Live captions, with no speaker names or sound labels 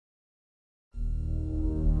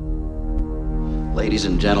Ladies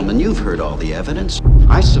and gentlemen, you've heard all the evidence.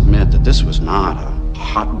 I submit that this was not a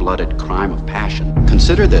hot-blooded crime of passion.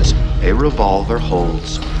 Consider this. A revolver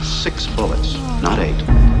holds 6 bullets, not 8.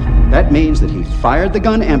 That means that he fired the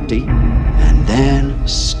gun empty and then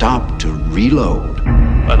stopped to reload.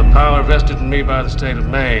 By the power vested in me by the state of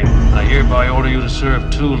Maine, I hereby order you to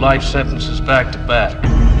serve 2 life sentences back to back,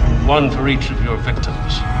 one for each of your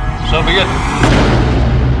victims. So be it.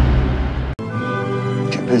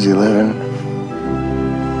 Get busy living.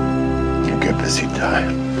 You get busy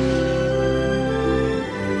dying.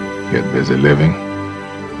 Get busy living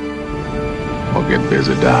or get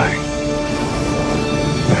busy dying.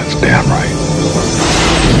 That's damn right.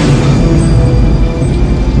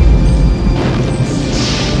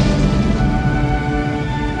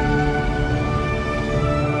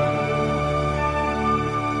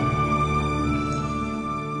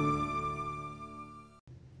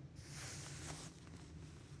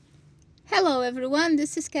 Hello everyone,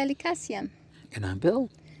 this is Kelly Cassian. And I'm Bill.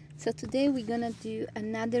 So today we're gonna do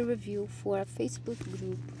another review for a Facebook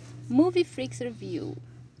group, Movie Freaks Review,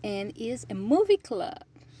 and is a movie club.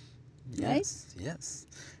 Yes, right? Yes.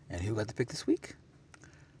 And who got the pick this week?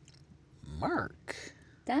 Mark.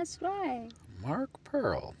 That's right. Mark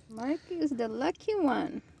Pearl. Mark is the lucky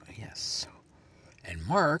one. Yes. And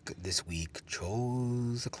Mark this week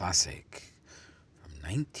chose a classic from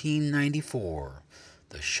 1994,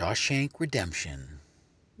 The Shawshank Redemption.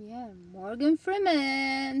 Yeah, Morgan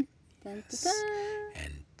Freeman. Dun, Yes. dun, dun.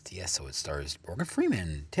 And yes, so it stars Morgan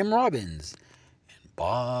Freeman, Tim Robbins, and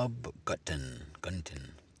Bob Gunton.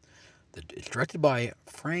 It's directed by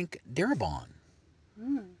Frank Darabont,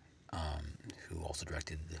 who also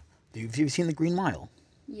directed. Have you seen The Green Mile?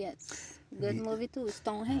 Yes, good movie too.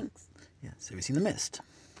 Tom Hanks. Yes. Have you seen The Mist?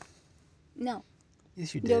 No.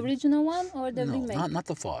 Yes, you did. The original one or the no, remake? not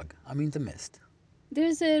The Fog. I mean The Mist.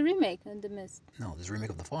 There's a remake of The Mist. No, there's a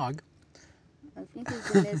remake of The Fog. I think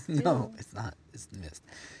it's The Mist too. No, it's not. It's The Mist.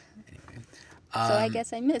 Anyway. So I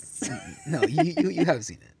guess I missed. No, you have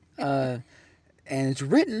seen it. And it's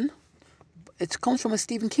written. It comes from a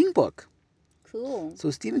Stephen King book. Cool. So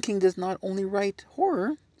Stephen King does not only write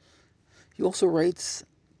horror, he also writes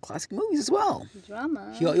classic movies as well.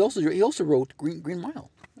 Drama. He also wrote Green Mile.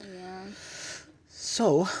 Yeah.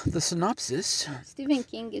 So the synopsis. Stephen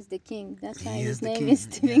King is the king. That's why his name king, is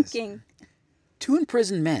Stephen yes. King. 2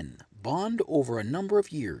 imprisoned men bond over a number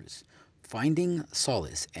of years, finding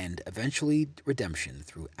solace and eventually redemption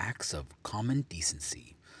through acts of common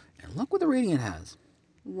decency. And look what the rating it has.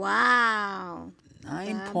 Wow.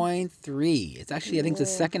 9.3. It's actually, I think, the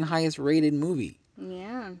second highest rated movie.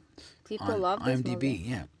 Yeah. People on love this IMDb, movie.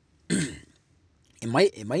 yeah. It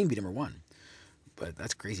might even be number 1. But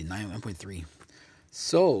that's crazy. 9.3.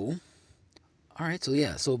 So, all right, so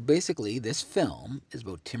yeah. So basically, this film is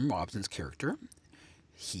about Tim Robinson's character.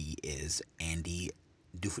 He is Andy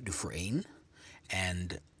Dufresne,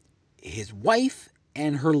 and his wife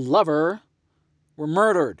and her lover were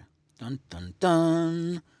murdered. Dun, dun,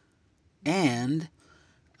 dun. And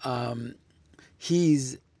he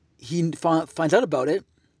finds out about it,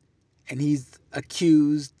 and he's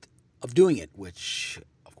accused of doing it, which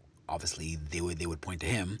obviously they would point to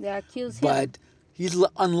him. They accuse him. But he's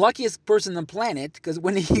the unluckiest person on the planet, because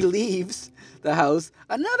when he leaves the house,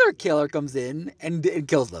 another killer comes in and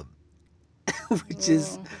kills them. Which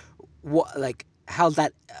is like how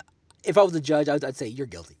that. If I was a judge, I'd say you're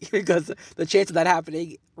guilty, because the chance of that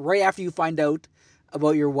happening right after you find out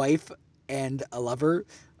about your wife and a lover,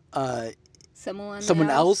 someone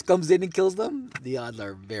else comes in and kills them, the odds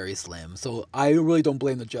are very slim. So I really don't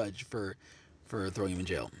blame the judge for throwing him in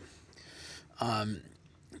jail.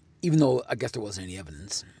 Even though I guess there wasn't any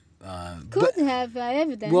evidence. Could have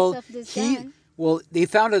evidence of this guy. Well, they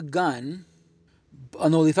found a gun.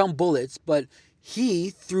 No, they found bullets, but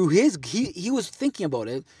he was thinking about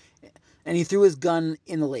it, and he threw his gun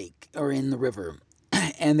in the lake or in the river,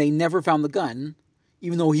 and they never found the gun,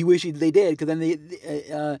 even though he wished they did, because then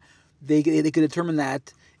they could determine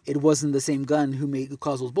that it wasn't the same gun who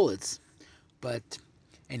caused those bullets. But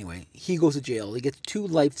anyway, he goes to jail. He gets 2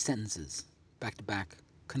 life sentences, back to back,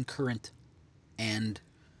 concurrent, and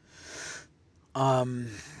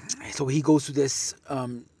so he goes to this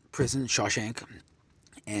prison, Shawshank,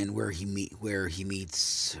 and where he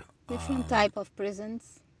meets different type of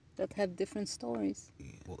prisons that have different stories.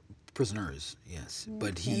 Well, prisoners, yes,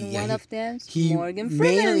 but one of them, he Morgan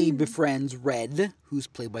Freeman. mainly befriends Red, who's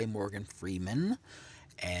played by Morgan Freeman,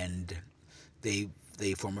 and they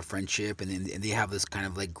form a friendship, and they have this kind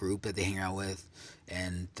of like group that they hang out with,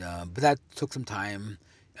 and but that took some time.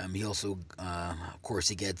 He also, of course,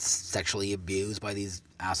 he gets sexually abused by these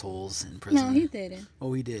assholes in prison. No, he didn't.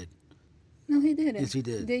 Oh, he did. No, he didn't. Yes, he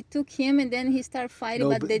did. They took him and then he started fighting,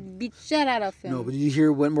 No, but they beat shit out of him. No, but did you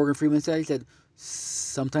hear what Morgan Freeman said? He said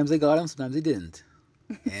sometimes they got him, sometimes they didn't.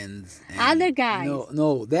 And Other guys.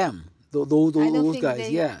 No, them. Those think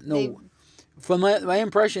guys. From my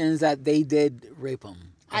impression is that they did rape him.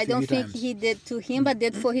 I don't think he did to him, but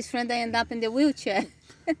did for his friend that ended up in the wheelchair.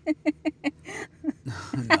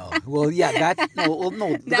 No. Well, yeah, that.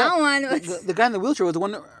 No. That one was. The guy in the wheelchair was the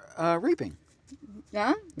one raping.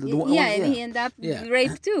 Huh? Yeah, and he ended up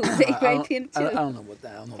raped too. They raped him too. I don't know what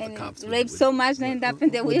that. I don't know what the cops raped so much they ended up in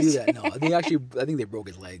the would do wheelchair. that. No, I think they broke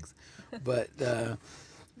his legs, but.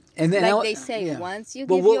 And then like they say, once you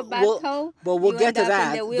give your back toe, but we'll get to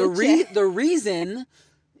that. The reason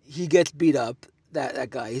he gets beat up, that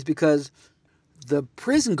guy, is because the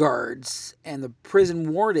prison guards and the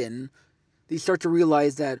prison warden, they start to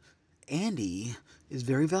realize that Andy is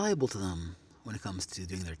very valuable to them when it comes to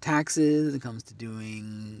doing their taxes, when it comes to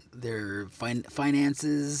doing their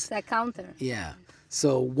finances. That counter. Yeah.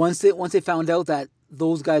 So once they found out that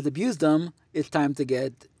those guys abused them, it's time to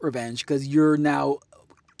get revenge because you're now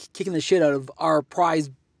kicking the shit out of our prize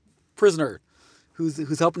prisoner,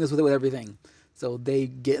 who's helping us with everything. So they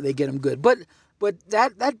get him good. But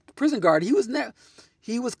that prison guard, he was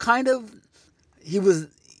kind of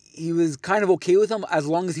okay with them as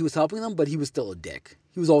long as he was helping them, but he was still a dick.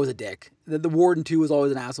 He was always a dick. The warden too was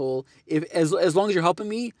always an asshole. As long as you're helping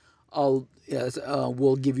me,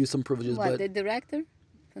 we'll give you some privileges. What, but the director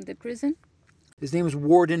from the prison? His name is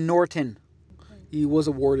Warden Norton. He was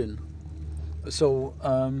a warden. So,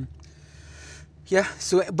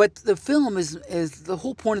 but the film is the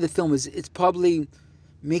whole point of the film is it's probably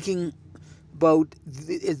making about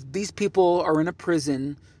these people are in a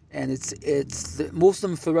prison and it's most of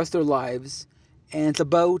them for the rest of their lives, and it's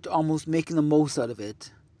about almost making the most out of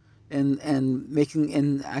it, and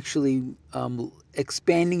actually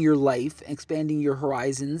expanding your life, expanding your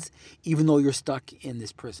horizons, even though you're stuck in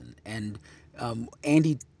this prison. And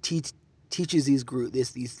Andy teaches these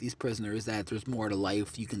prisoners that there's more to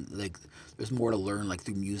life. You can there's more to learn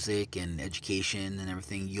through music and education and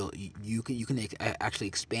everything. You can actually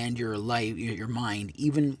expand your life, your mind,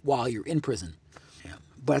 even while you're in prison. Yeah.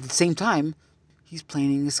 But at the same time, he's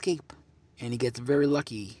planning an escape, and he gets very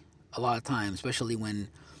lucky a lot of times, especially when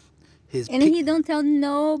he don't tell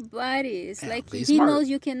nobody. It's he smart. knows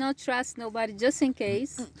you cannot trust nobody just in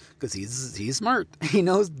case. Because he's smart. He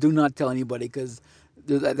knows do not tell anybody because.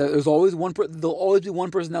 There's always there'll always be one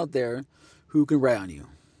person out there who can rat on you.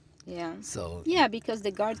 Yeah. So. Yeah, because the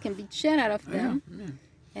guard can beat shit out of them,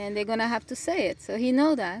 and they're gonna have to say it. So he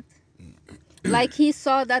know that. He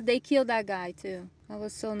saw that they killed that guy too. That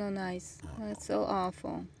was so no nice. That's so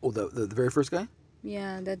awful. Oh, the very first guy.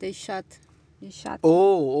 Yeah, that they shot. They shot.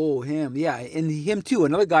 Oh, him. Yeah, and him too.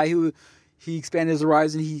 Another guy who he expanded his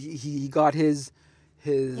horizon. He got his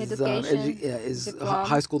education, his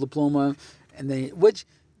high school diploma. And then, which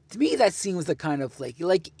to me, that scene was the kind of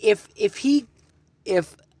if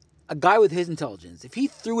a guy with his intelligence, if he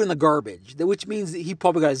threw it in the garbage, which means he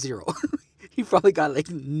probably got a 0. He probably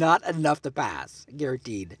got not enough to pass,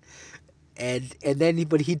 guaranteed. And then he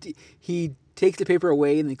takes the paper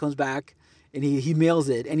away and then he comes back and he mails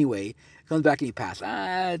it anyway. Comes back and he passed.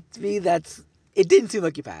 To me, it didn't seem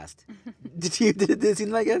like he passed. Did it seem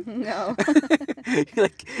like it? No.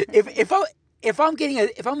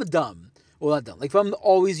 if I'm dumb. Well, not dumb. If I'm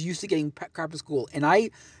always used to getting crap at school, and I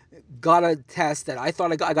got a test that I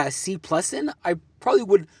thought I got a C+ in, I probably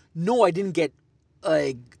would know I didn't get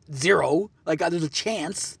 0. There's a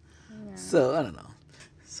chance. Yeah. So I don't know.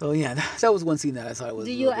 So yeah, that was one scene that I thought was.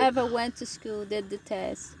 Do you ever went to school, did the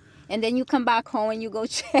test, and then you come back home and you go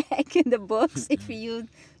check in the books if you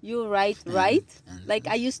write right?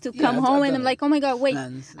 I used to come home and I'm like, oh my God, wait,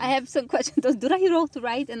 I have some questions. Did I wrote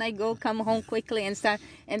right? And I come home quickly and start,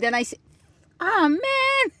 and then I say. Ah,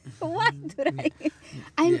 man, what did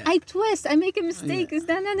I twist. I make a mistake. Is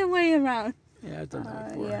that another way around? Yeah, I've done that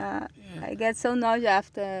before. Yeah, I get so nauseous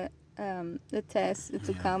after the test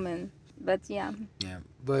to come in. But yeah. Yeah,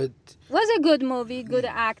 but... It was a good movie, good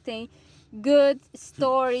acting, good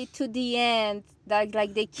story to the end.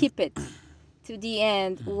 They keep it to the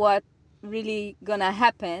end, what really gonna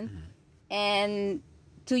happen. And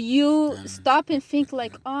to you, stop and think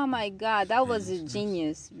oh my God, that was a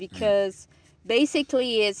genius. Because...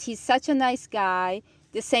 basically he's such a nice guy.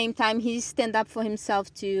 The same time he stand up for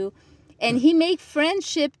himself too, and he make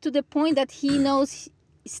friendship to the point that he knows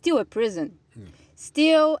it's still a prison,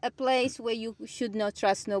 still a place where you should not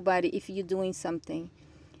trust nobody if you're doing something,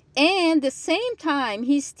 and the same time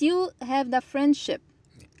he still have that friendship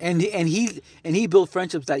And he built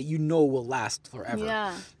friendships that will last forever.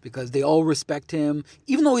 Yeah. Because they all respect him,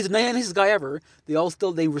 even though he's the nicest guy ever.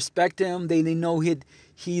 They respect him. They know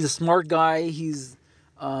he's a smart guy. He's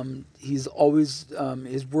always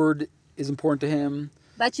his word is important to him.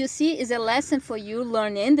 But you see, is a lesson for you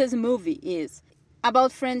learn in this movie is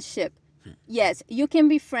about friendship. Yes, you can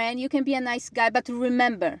be friend, you can be a nice guy, but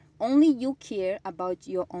remember, only you care about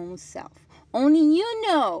your own self. Only you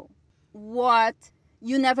know what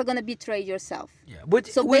you're never gonna betray yourself. Yeah,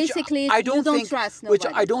 so basically, you don't trust nobody. Which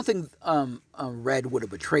I don't think Red would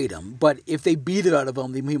have betrayed him. But if they beat it out of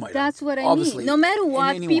him, he might. That's what I obviously, mean. No matter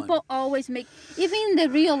what, people always make, even in the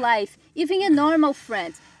real life, even a normal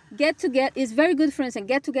friend, get together, is very good friends and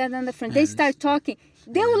get together and the friend, they start talking.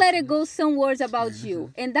 They will let it go some words about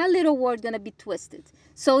you, and that little word gonna be twisted.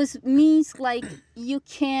 So it means like you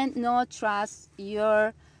cannot trust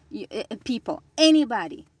your people,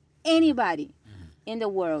 anybody in the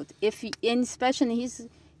world. And especially in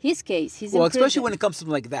his case, he's in especially prison. when it comes to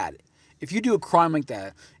something like that. If you do a crime like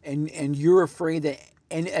that, and you're afraid that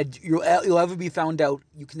you'll ever be found out,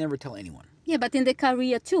 you can never tell anyone. Yeah, but in the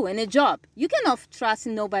career too, in a job, you cannot trust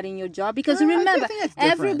nobody in your job because remember,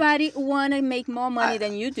 everybody want to make more money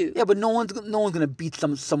than you do. Yeah, but no one's gonna beat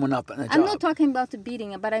someone up in a job. I'm not talking about the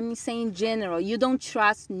beating, but I'm saying in general. You don't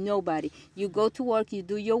trust nobody. You go to work, you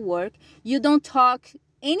do your work. You don't talk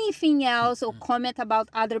anything else or comment about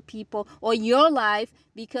other people or your life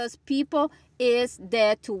because people is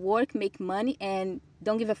there to work, make money, and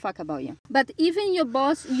don't give a fuck about you. But even your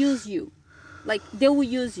boss use you. Like, they will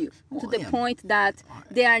use you to the point that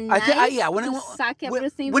they are nice to suck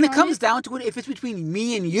everything when from it comes it. down to it, if it's between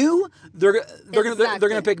me and you, they're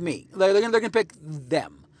gonna pick me. They're gonna pick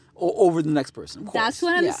them over the next person. Of course. That's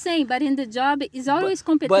what I'm saying. But in the job, it's always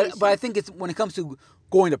competition. But I think it's when it comes to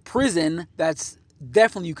going to prison, that's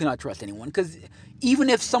definitely you cannot trust anyone because even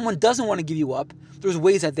if someone doesn't want to give you up, there's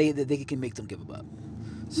ways that they can make them give up.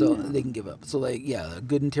 So they can give up. So a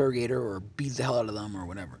good interrogator or beat the hell out of them or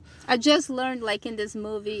whatever. I just learned, like in this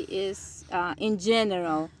movie, is in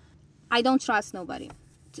general, I don't trust nobody.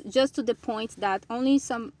 Just to the point that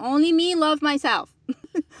only me love myself.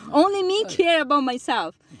 Only me care about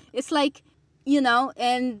myself. It's like,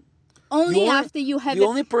 and only after you have the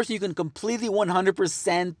only person you can completely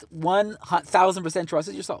 100%, 1,000% trust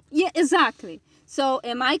is yourself. Yeah, exactly. So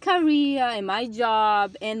in my career, in my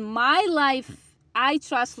job, in my life, I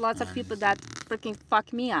trust lots of people that freaking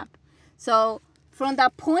fuck me up. So from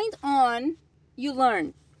that point on, you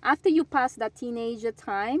learn. After you pass that teenager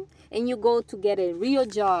time and you go to get a real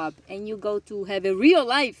job and you go to have a real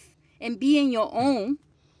life and be in your own,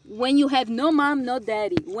 when you have no mom, no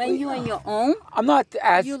daddy, when you're on your own, I'm not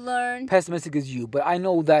as you learn pessimistic as you, but I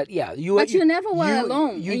know that, you... But you never were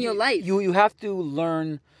alone in your life. You have to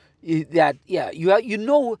learn that,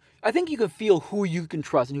 I think you can feel who you can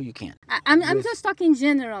trust and who you can't. I'm just talking in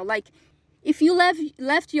general, like, if you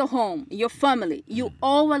left your home, your family, you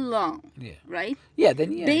all alone, right? Yeah, then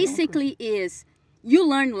basically is you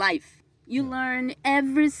learn life. You learn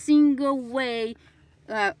every single way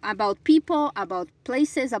about people, about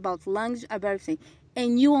places, about language, about everything.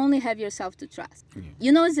 And you only have yourself to trust.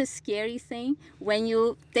 It's a scary thing when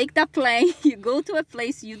you take that plane, you go to a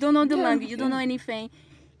place, you don't know the language, you don't know anything.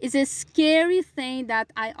 It's a scary thing that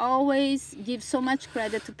I always give so much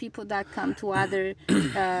credit to people that come to other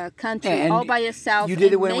countries all by yourself. You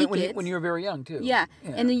did it when you were very young too. Yeah,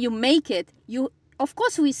 and you make it. Of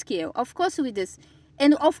course we scare. Of course we this.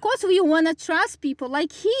 And of course we want to trust people.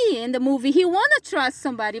 Like he in the movie, he want to trust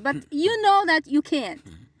somebody, but you know that you can't.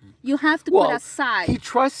 You have to put aside. He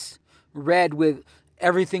trusts Red with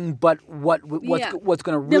everything but what's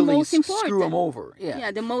going to really screw him over.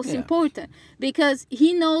 The most important, because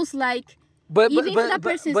he knows, like, even if that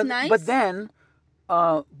person is nice. But then,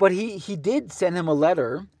 he did send him a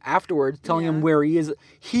letter afterwards telling him where he is.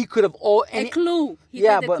 He could have a clue. He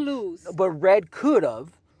did the clues. But Red could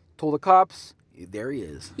have told the cops, there he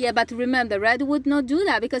is. Yeah, but remember, Red would not do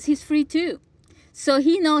that because he's free too. So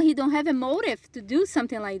he don't have a motive to do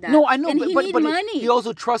something like that. No, I know, and but he need money. He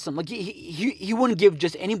also trusts him. Like he wouldn't give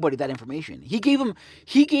just anybody that information. He gave him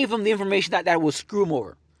the information that will screw him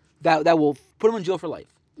over, that will put him in jail for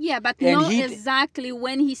life. Yeah, but not exactly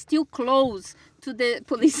when he's still close to the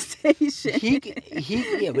police station.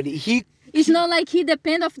 It's not like he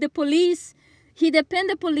depend of the police. He depend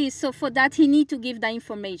the police. So for that he need to give that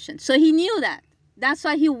information. So he knew that. That's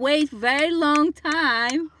why he wait very long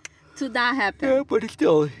time to that happen. Yeah, but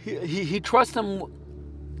still, he trusts him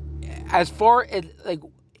as far as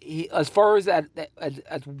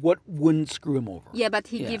what wouldn't screw him over. Yeah, but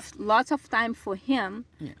he gives lots of time for him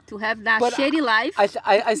to have that shady life.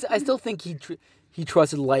 I still think he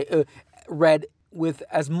trusted Red with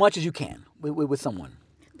as much as you can with someone.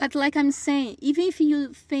 But like I'm saying, even if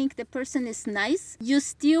you think the person is nice, you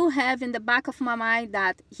still have in the back of my mind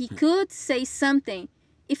that he could say something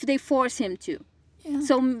if they force him to. Yeah.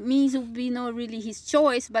 So means it would be not really his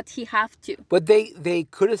choice, but he have to. But they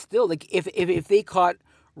could have still, like, if they caught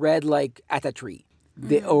Red, like, at that tree,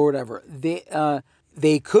 or whatever,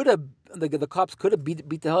 they could have, the cops could have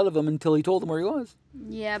beat the hell out of him until he told them where he was.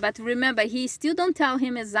 Yeah, but remember, he still don't tell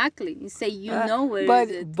him exactly. He say, know where but,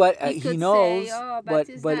 is it. But he knows, say, oh,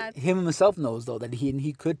 but him himself knows, though, that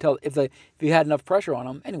he could tell if he had enough pressure on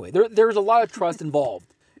him. Anyway, there's a lot of trust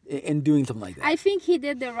involved in doing something like that. I think he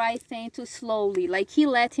did the right thing to slowly. Like, he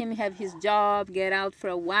let him have his job, get out for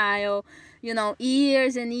a while,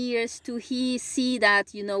 years and years to he see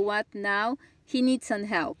that, what, now he needs some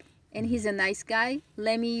help. And he's a nice guy.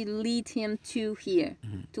 Let me lead him to here,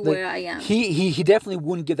 to where I am. He definitely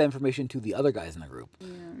wouldn't give that information to the other guys in the group. Yeah,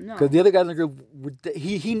 no. Because the other guys in the group,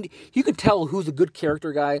 he could tell who's a good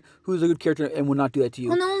character guy, who's a good character, and would not do that to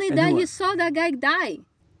you. And not only that, you saw that guy die.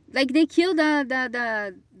 Like, they killed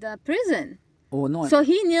the prison. Oh no! So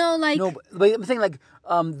he knew, like. No, but I'm saying, like,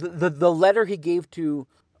 the letter he gave to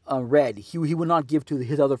Red, he would not give to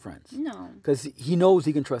his other friends. No. Because he knows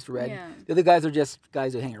he can trust Red. Yeah. The other guys are just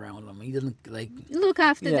guys that hang around with him. He doesn't, like, look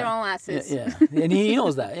after their own assets. Yeah. And he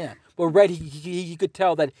knows that. Yeah. But Red, he could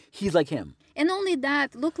tell that he's like him. And only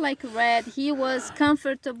that, look like Red, he was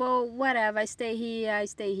comfortable. Whatever, I stay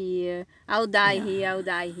here. I'll die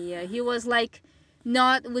here. He was like.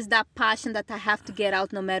 Not with that passion that I have to get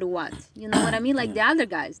out no matter what. You know what I mean? Like the other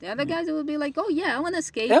guys. The other guys would be like, oh yeah, I want to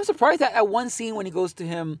escape. And I'm surprised that at one scene when he goes to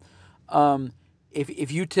him,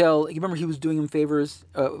 if you tell, you remember he was doing him favors,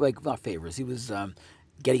 like not favors, he was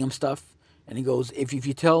getting him stuff, and he goes, if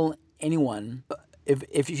you tell anyone,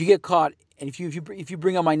 if you get caught, and if you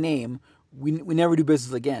bring up my name, we never do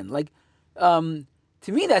business again. Like, to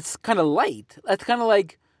me that's kind of light. That's kind of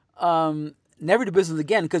like. Never do business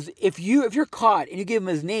again, because if you're caught and you give him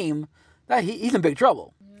his name, that he's in big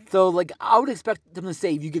trouble. Mm-hmm. So, like, I would expect him to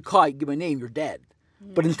say, if you get caught, you give my name, you're dead.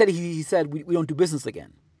 Mm-hmm. But instead he said, we don't do business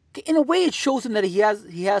again. In a way, it shows him that he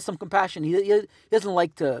has some compassion. He doesn't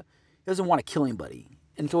want to kill anybody.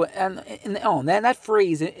 And so and that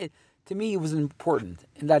phrase to me was important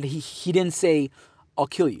in that he didn't say, I'll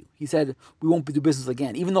kill you. He said, we won't do business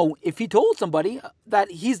again. Even though if he told somebody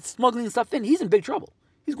that he's smuggling stuff in, he's in big trouble.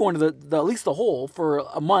 He's going to the at least the hole for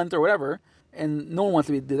a month or whatever, and no one wants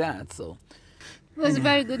to do that. So it was a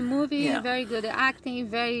very good movie, very good acting,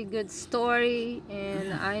 very good story,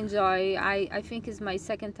 and I enjoy. I think it's my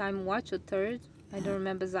second time watch or third. I don't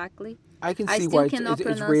remember exactly. I can see why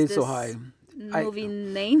it's rated so high. Movie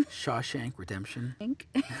name Shawshank Redemption.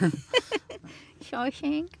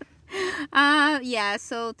 Shawshank.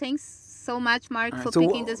 So thanks so much, Mark, for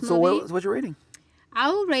picking this movie. So what's your rating?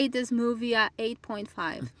 I'll rate this movie at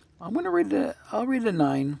 8.5. I'm gonna rate it. I'll rate it a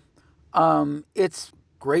 9. It's a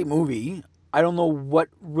great movie. I don't know what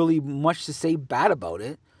really much to say bad about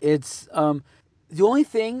it. It's the only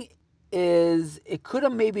thing is it could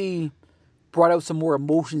have maybe brought out some more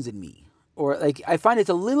emotions in me, or like I find it's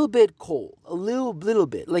a little bit cold, a little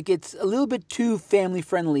bit like it's a little bit too family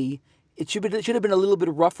friendly. It should have been a little bit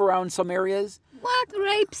rough around some areas. What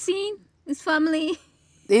rape scene? His family.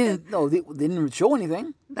 They didn't show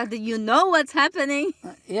anything. But you know what's happening.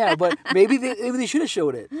 Yeah, but maybe they should have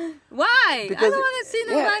showed it. Why? Because I don't want to see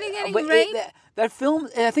nobody getting raped. That film,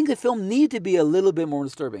 I think the film needed to be a little bit more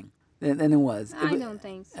disturbing than it was. I don't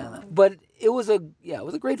think so. But it was a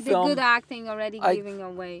great film. The good acting already giving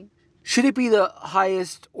away. Should it be the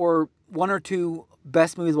highest or one or two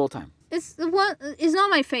best movies of all time? It's not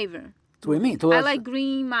my favorite. That's what I mean. I like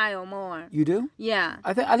Green Mile more. You do? Yeah.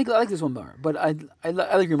 I think I like this one more, but I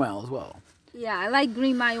like Green Mile as well. Yeah, I like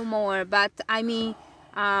Green Mile more, but I mean,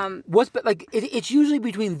 it's usually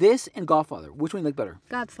between this and Godfather. Which one do you like better?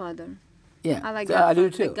 Godfather. Yeah, I like Godfather. I do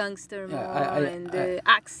too. The gangster more and the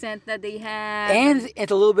accent that they have. And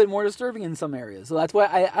it's a little bit more disturbing in some areas, so that's why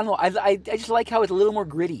I don't know. I just like how it's a little more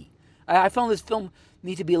gritty. I found this film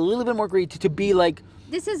need to be a little bit more gritty to be like.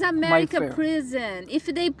 This is America prison. If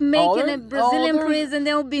they make it a Brazilian prison,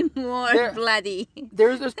 they'll be more bloody.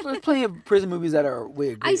 There's plenty of prison movies that are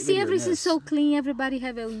way. I see everything so clean. Everybody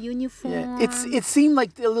have a uniform. Yeah, it seemed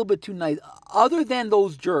like a little bit too nice. Other than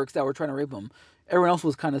those jerks that were trying to rape them, everyone else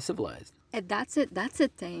was kind of civilized. And that's it. That's the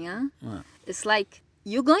thing, huh? Yeah. It's like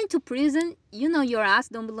you're going to prison. You know your ass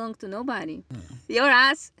don't belong to nobody. Your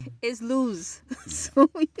ass is loose. So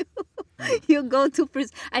you go to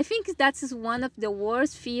prison. I think that's one of the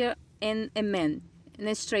worst fear in a man, in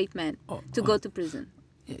a straight man, to go to prison.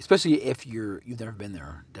 Especially if you've never been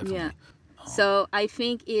there, definitely. Yeah. So I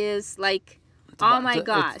think is like, oh my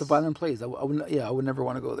gosh. It's the violent place. I would never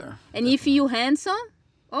want to go there. And if you handsome,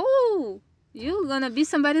 oh, you're gonna be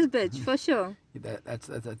somebody's bitch for sure.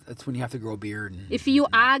 That's when you have to grow a beard. And, if you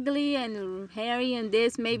ugly and hairy and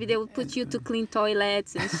this, maybe they will put you to clean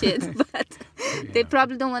toilets and shit. But they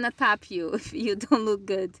probably don't want to tap you if you don't look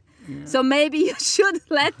good. Yeah. So maybe you should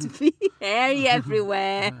let be hairy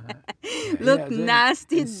everywhere. Look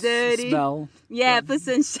nasty, dirty. Smell. Yeah, put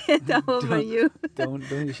some shit over you. Don't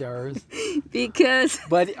do any showers. Because.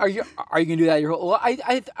 But are you gonna do that your whole? Well,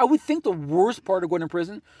 I would think the worst part of going to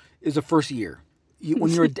prison is the first year.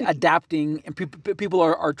 When you're adapting and people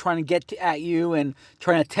are trying to get at you and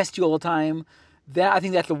trying to test you all the time. I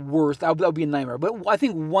think that's the worst. That would be a nightmare. But I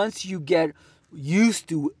think once you get used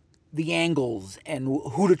to the angles and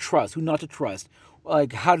who to trust, who not to trust,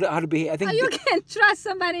 like how to behave. I think you can't trust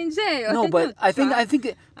somebody in jail. No, but I think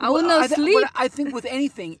I would not sleep. But I think with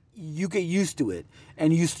anything, you get used to it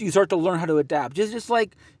and you start to learn how to adapt. Just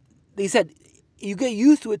like they said, you get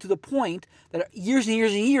used to it to the point that years and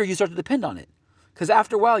years and years you start to depend on it. Because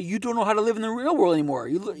after a while, you don't know how to live in the real world anymore.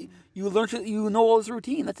 You learn you know all this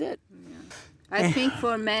routine. That's it. Yeah. I think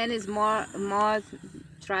for men is more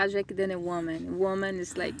tragic than a woman. A woman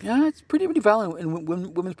is like... Yeah, it's pretty violent in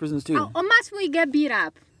women's prisons too. How much we get beat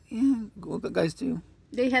up? Yeah, guys too.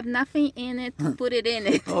 They have nothing in it to put it in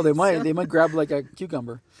it. Oh, they might. So. They might grab like a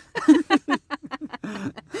cucumber.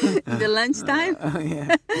 The lunchtime?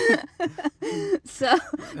 Yeah. So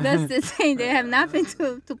that's the thing. They have nothing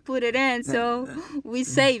to put it in, so we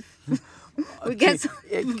safe. We get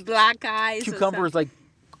some black eyes. Cucumber is like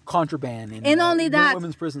contraband in and only that,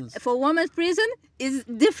 women's prisons. For women's prison, is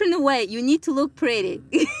different way. You need to look pretty.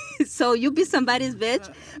 So you be somebody's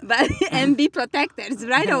bitch, and be protected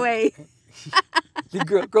right away.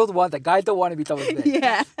 The girls want that. Guys don't want to be someone's bitch.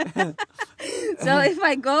 Yeah. So if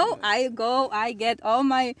I get all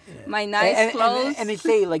my nice clothes. And they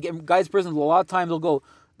say, like, in guys' prisons, a lot of times they'll go,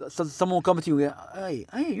 someone will come to you, hey,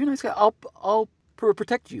 you're a nice guy. I'll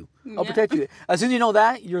protect you. I'll protect you. As soon as you know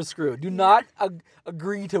that, you're screwed. Do not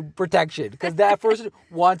agree to protection because that person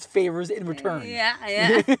wants favors in return.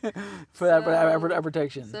 Yeah. For that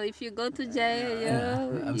protection. So if you go to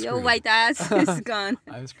jail, your white ass is gone.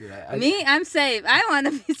 I'm screwed. I'm safe. I want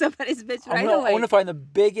to be somebody's bitch away. I want to find the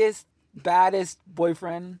biggest, baddest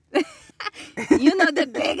boyfriend. You know the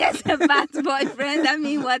biggest bad boyfriend. I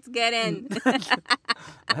mean, what's getting?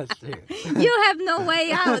 That's true. You have no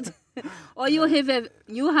way out. Or you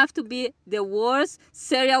have to be the worst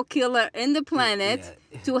serial killer in the planet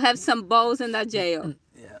to have some balls in that jail.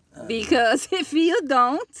 Because if you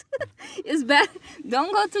don't, it's better.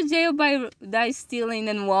 Don't go to jail by stealing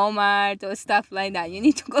in Walmart or stuff like that. You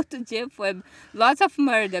need to go to jail for lots of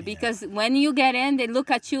murder. Because when you get in, they look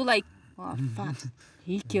at you like, oh fuck.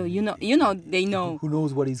 He killed, they know. Who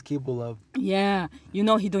knows what he's capable of? Yeah, he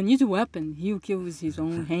don't need a weapon. He'll kill with his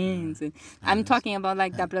own hands. I'm talking about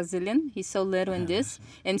like that Brazilian. He's so little in this.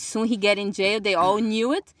 And soon he get in jail. They all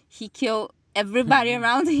knew it. He killed everybody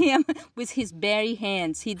around him with his bare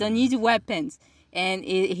hands. He don't need weapons. And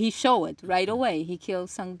he showed it right away. He killed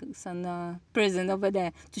some prison over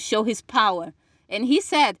there to show his power. And he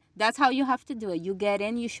said, that's how you have to do it. You get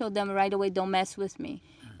in, you show them right away, don't mess with me.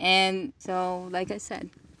 And so, like I said,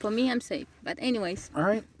 for me, I'm safe. But anyways, all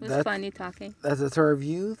right, it was funny talking. That's our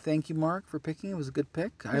review. Thank you, Mark, for picking. It was a good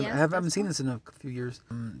pick. I haven't seen this in a few years.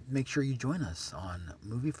 Make sure you join us on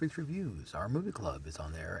Movie Freaks Reviews. Our movie club is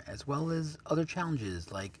on there, as well as other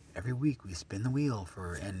challenges. Like every week, we spin the wheel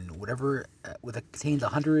and whatever contains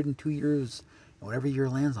 102 years. And whatever year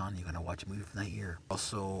lands on, you're going to watch a movie from that year.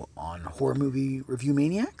 Also on Horror Movie Review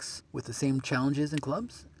Maniacs with the same challenges and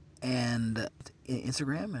clubs. And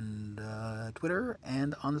Instagram and Twitter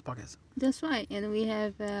and on this podcast. That's right. And we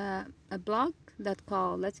have a blog that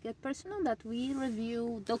called Let's Get Personal that we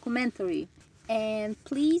review documentary. And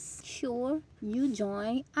please sure you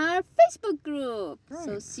join our Facebook group. Right.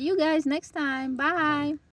 So see you guys next time. Bye.